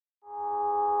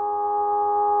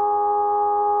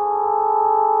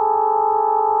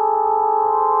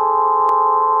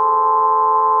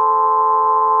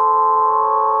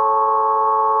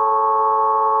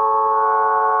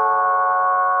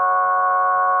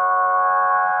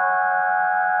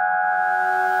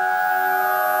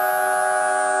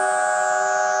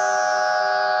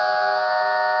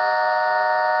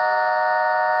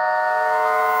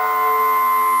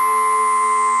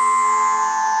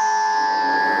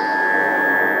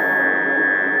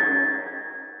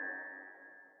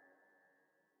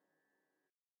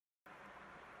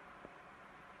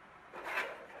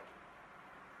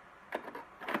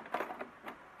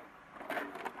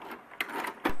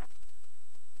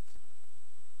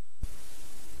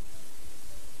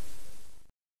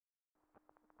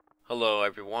Hello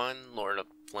everyone, Lord of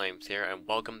Flames here, and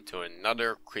welcome to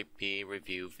another creepy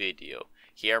review video.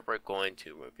 Here we're going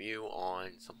to review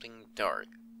on something dark.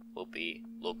 Will be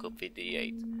Local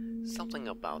 58. Something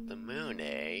about the moon,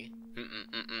 eh?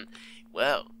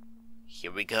 Well,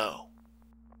 here we go.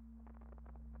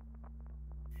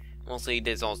 Mostly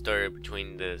this all started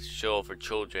between the show for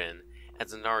children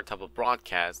as another type of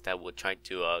broadcast that would try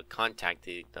to contact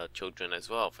the children as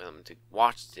well for them to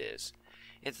watch this.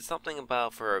 It's something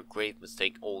about for a great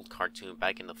mistake old cartoon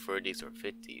back in the 30s or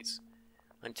 50s.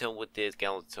 Until with this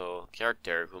skeletal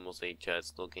character who mostly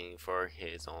just looking for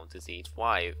his own deceased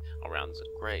wife around the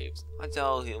graves.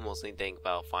 Until he mostly think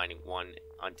about finding one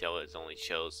until it only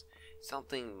shows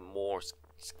something more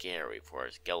scary for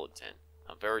a skeleton.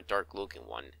 A very dark looking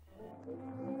one.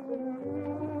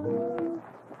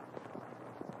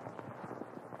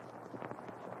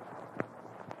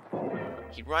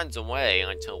 He runs away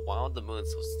until one of the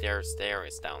moons stares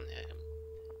down at him.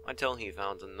 Until he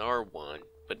found another one,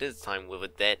 but this time with a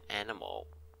dead animal.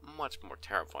 Much more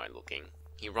terrifying looking.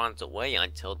 He runs away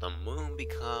until the moon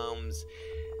becomes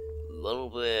a little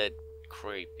bit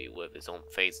creepy with his own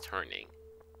face turning.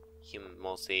 He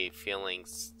mostly feeling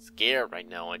scared right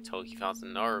now until he finds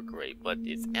another grave, but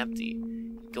it's empty.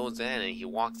 He goes in and he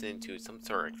walks into some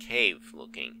sort of cave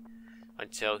looking.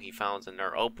 Until he finds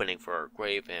another opening for a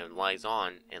grave and lies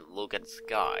on and look at the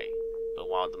sky. But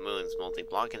while the moon is mostly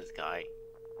blocking the sky,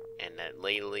 and that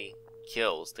lately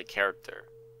kills the character.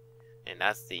 And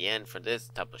that's the end for this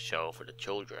type of show for the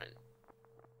children.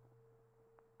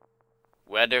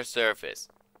 Weather Surface.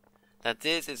 That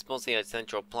this is mostly a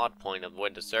central plot point of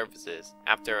Weather Surfaces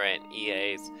after an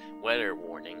EA's weather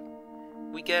warning.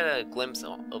 We get a glimpse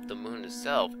of the moon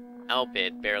itself,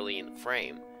 albeit barely in the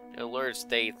frame. The alert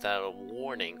states that a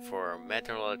warning for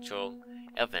meteorological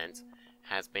events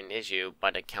has been issued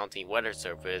by the county weather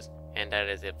service and that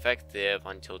is effective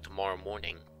until tomorrow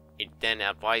morning. It then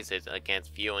advises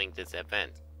against viewing this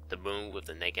event, the moon with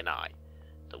the naked eye.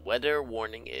 The weather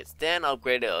warning is then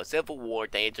upgraded a Civil War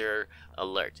danger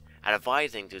alert,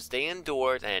 advising to stay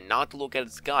indoors and not to look at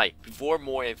the sky before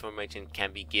more information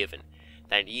can be given.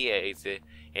 That EA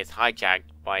is hijacked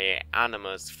by an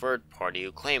anonymous third party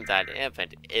who claims that the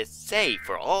event is safe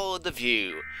for all to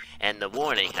view, and the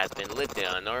warning has been lifted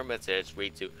on our message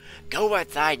read to "Go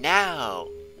outside now!"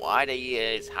 Why the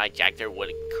EA's hijacker would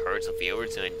encourage the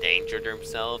viewers to endanger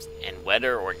themselves, and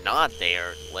whether or not they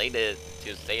are related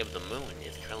to the state of the moon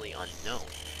is currently unknown.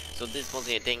 So this must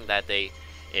be a thing that it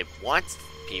wants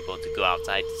people to go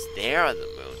outside to stare at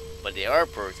the moon, but the other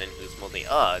person, who's mostly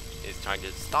us, is trying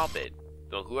to stop it.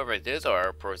 So whoever this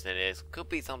other person is could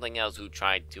be something else who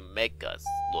tried to make us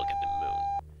look at the moon.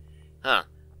 Huh,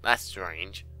 that's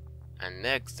strange. And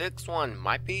next one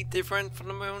might be different from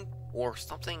the moon, or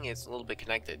something is a little bit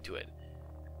connected to it.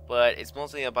 But it's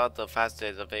mostly about the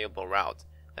fastest available route.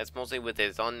 That's mostly with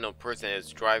this unknown person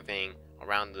is driving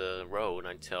around the road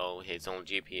until his own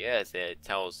GPS it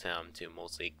tells him to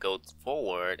mostly go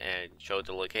forward and show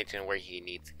the location where he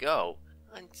needs to go.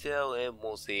 Until it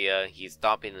mostly he's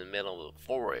stopping in the middle of the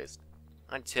forest.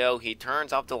 Until he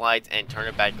turns off the lights and turns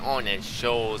it back on and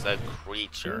shows a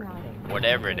creature.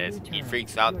 Whatever it is, he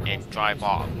freaks out and drives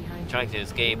off. Trying to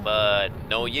escape, but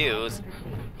no use.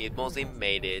 He's mostly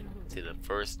made it to the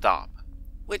first stop.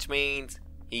 Which means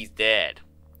he's dead.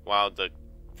 While the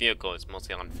vehicle is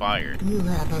mostly on fire. You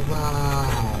have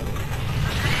arrived.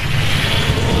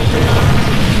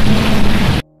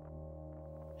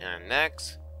 And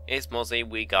next is mostly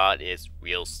we got is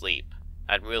Real Sleep.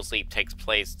 That Real Sleep takes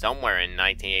place somewhere in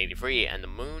 1983 and the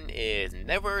moon is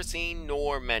never seen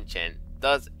nor mentioned.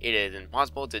 Thus, it is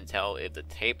impossible to tell if the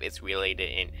tape is related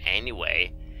in any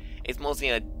way. It's mostly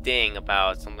a thing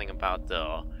about something about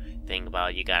the thing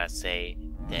about you gotta say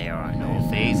there are no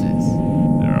faces.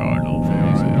 There are no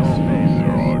faces.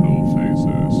 There are no faces.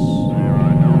 There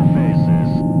are no faces.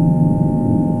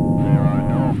 There are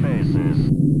no faces.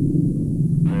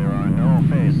 There are no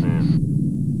faces.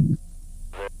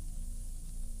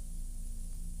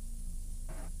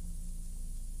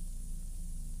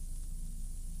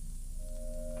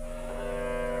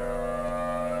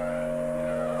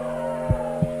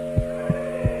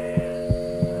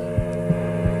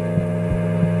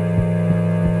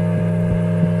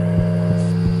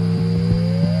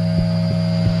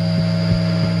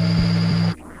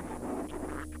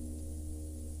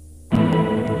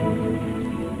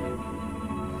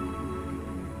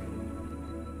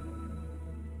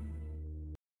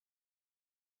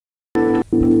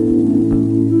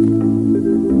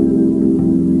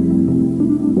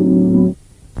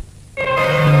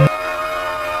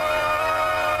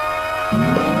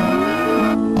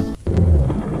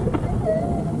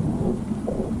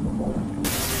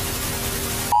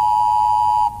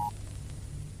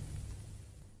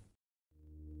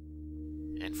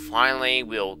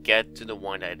 finally we'll get to the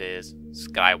one that is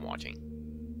sky watching.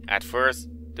 At first,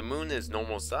 the moon is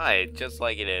normal size, just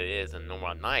like it is on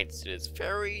normal nights. It is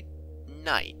very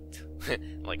night.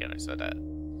 Like I said that.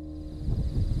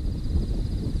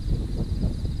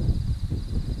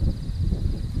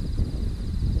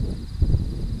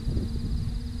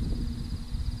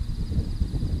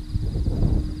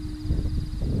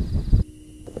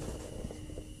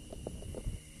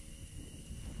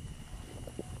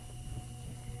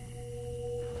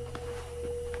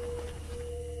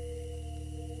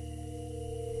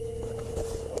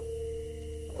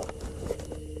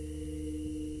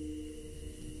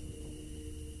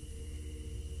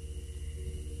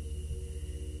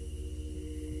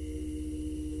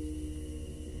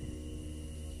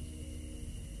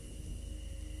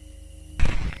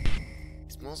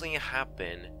 Mostly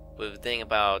happen with the thing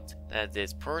about that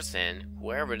this person,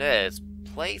 whoever it is,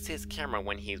 plays his camera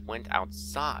when he went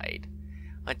outside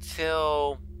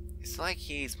until it's like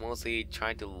he's mostly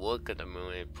trying to look at the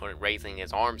moon and raising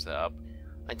his arms up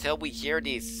until we hear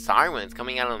these sirens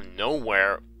coming out of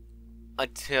nowhere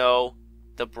until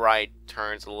the bright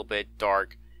turns a little bit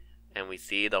dark and we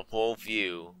see the whole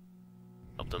view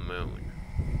of the moon.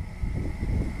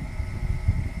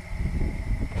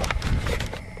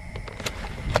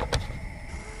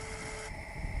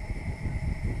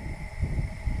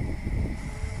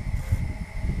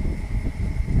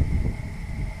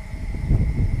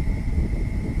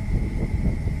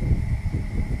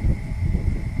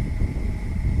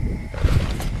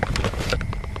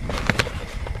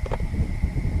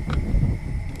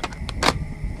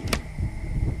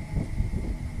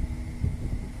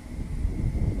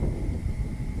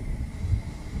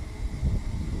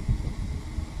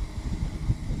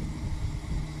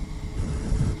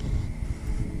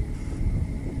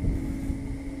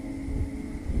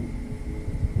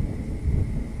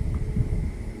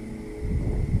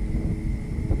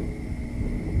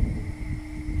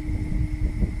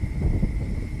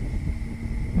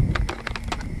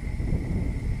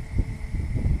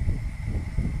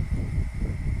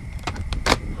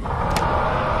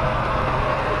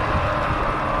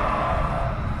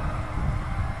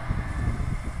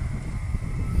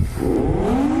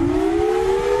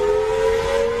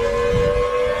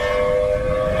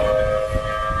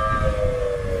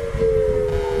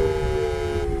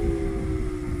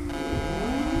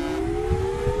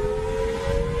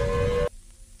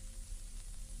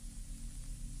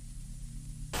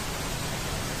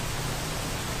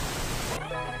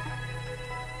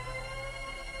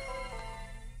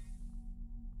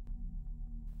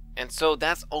 And so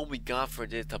that's all we got for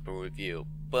this type of review,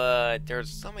 but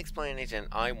there's some explanation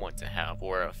I want to have,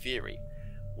 or a theory.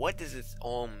 What does this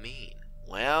all mean?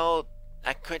 Well,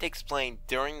 I could explain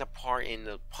during the part in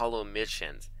the Apollo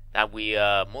missions that we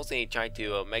mostly tried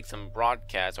to make some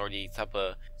broadcasts or these type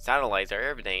of satellites or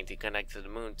everything to connect to the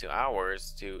moon, to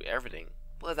ours, to everything.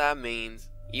 What that means,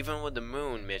 even with the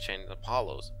moon mission,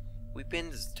 Apollos, we've been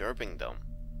disturbing them,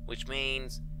 which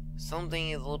means something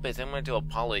is a little bit similar to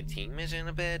Apollo 18 mission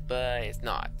a bit, but it's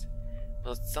not.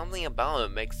 But something about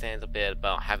it makes sense a bit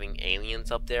about having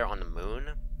aliens up there on the moon,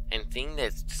 and seeing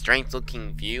this strange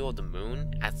looking view of the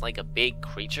moon as like a big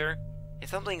creature.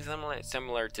 It's something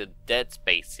similar to Dead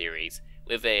Space series,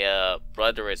 with a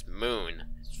brotherless moon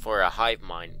for a hive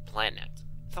mind planet.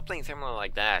 Something similar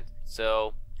like that.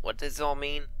 So, what does this all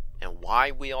mean? And why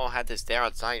we all had to stare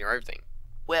outside and everything?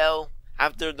 Well,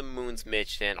 after the moon's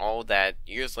mission, all that,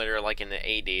 years later, like in the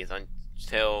 80s,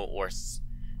 until, or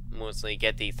mostly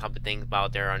get these type of things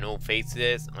about there are no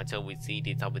faces, until we see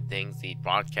these type of things, the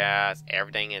broadcast,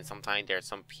 everything, and sometimes there's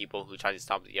some people who try to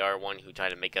stop the other one, who try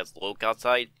to make us look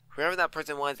outside. Whoever that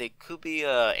person was, it could be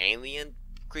a alien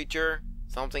creature,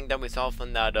 something that we saw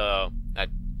from that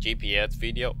GPS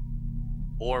video.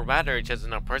 Or rather, just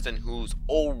a person who's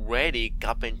already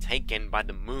been taken by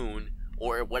the moon,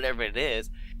 or whatever it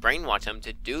is, brainwash them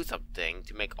to do something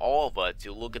to make all of us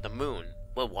to look at the moon.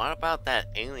 But what about that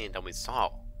alien that we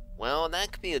saw? Well,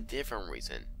 that could be a different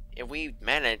reason. If we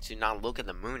manage to not look at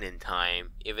the moon in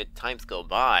time, if times go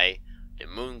by, the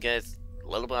moon gets a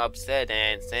little bit upset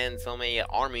and sends so many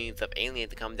armies of aliens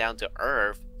to come down to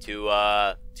Earth to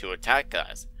attack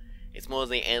us. It's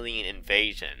mostly alien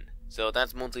invasion. So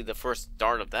that's mostly the first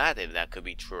start of that, if that could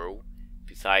be true.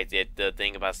 Besides it, the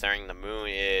thing about staring at the moon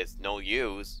is no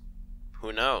use.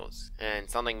 Who knows? And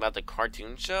something about the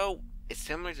cartoon show, it's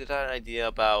similar to that idea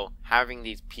about having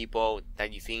these people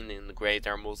that you've seen in the graves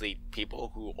are mostly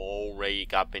people who already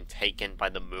been taken by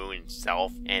the moon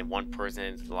itself, and one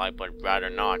person is alive but rather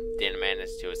not, didn't manage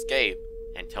to escape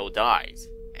until dies.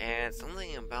 And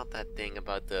something about that thing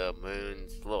about the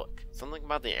moon's look. Something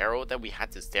about the arrow that we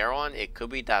had to stare on. It could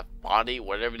be that body,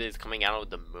 whatever it is coming out of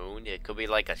the moon. It could be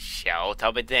like a shell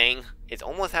type of thing. It's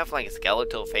almost have like a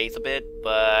skeletal face a bit,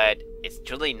 but it's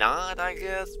truly not, I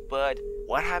guess. But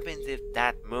what happens if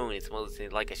that moon is mostly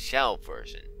like a shell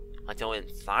version? Until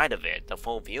inside of it, the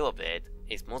full view of it,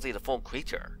 is mostly the full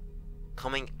creature.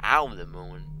 Coming out of the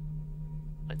moon.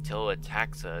 Until it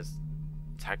attacks us.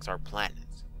 Attacks our planet.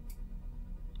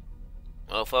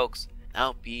 Well folks,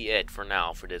 that'll be it for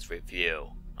now for this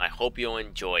review. I hope you'll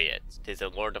enjoy it. This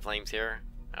is Lord of Flames here.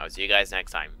 I'll see you guys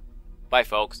next time. Bye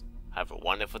folks, have a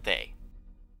wonderful day.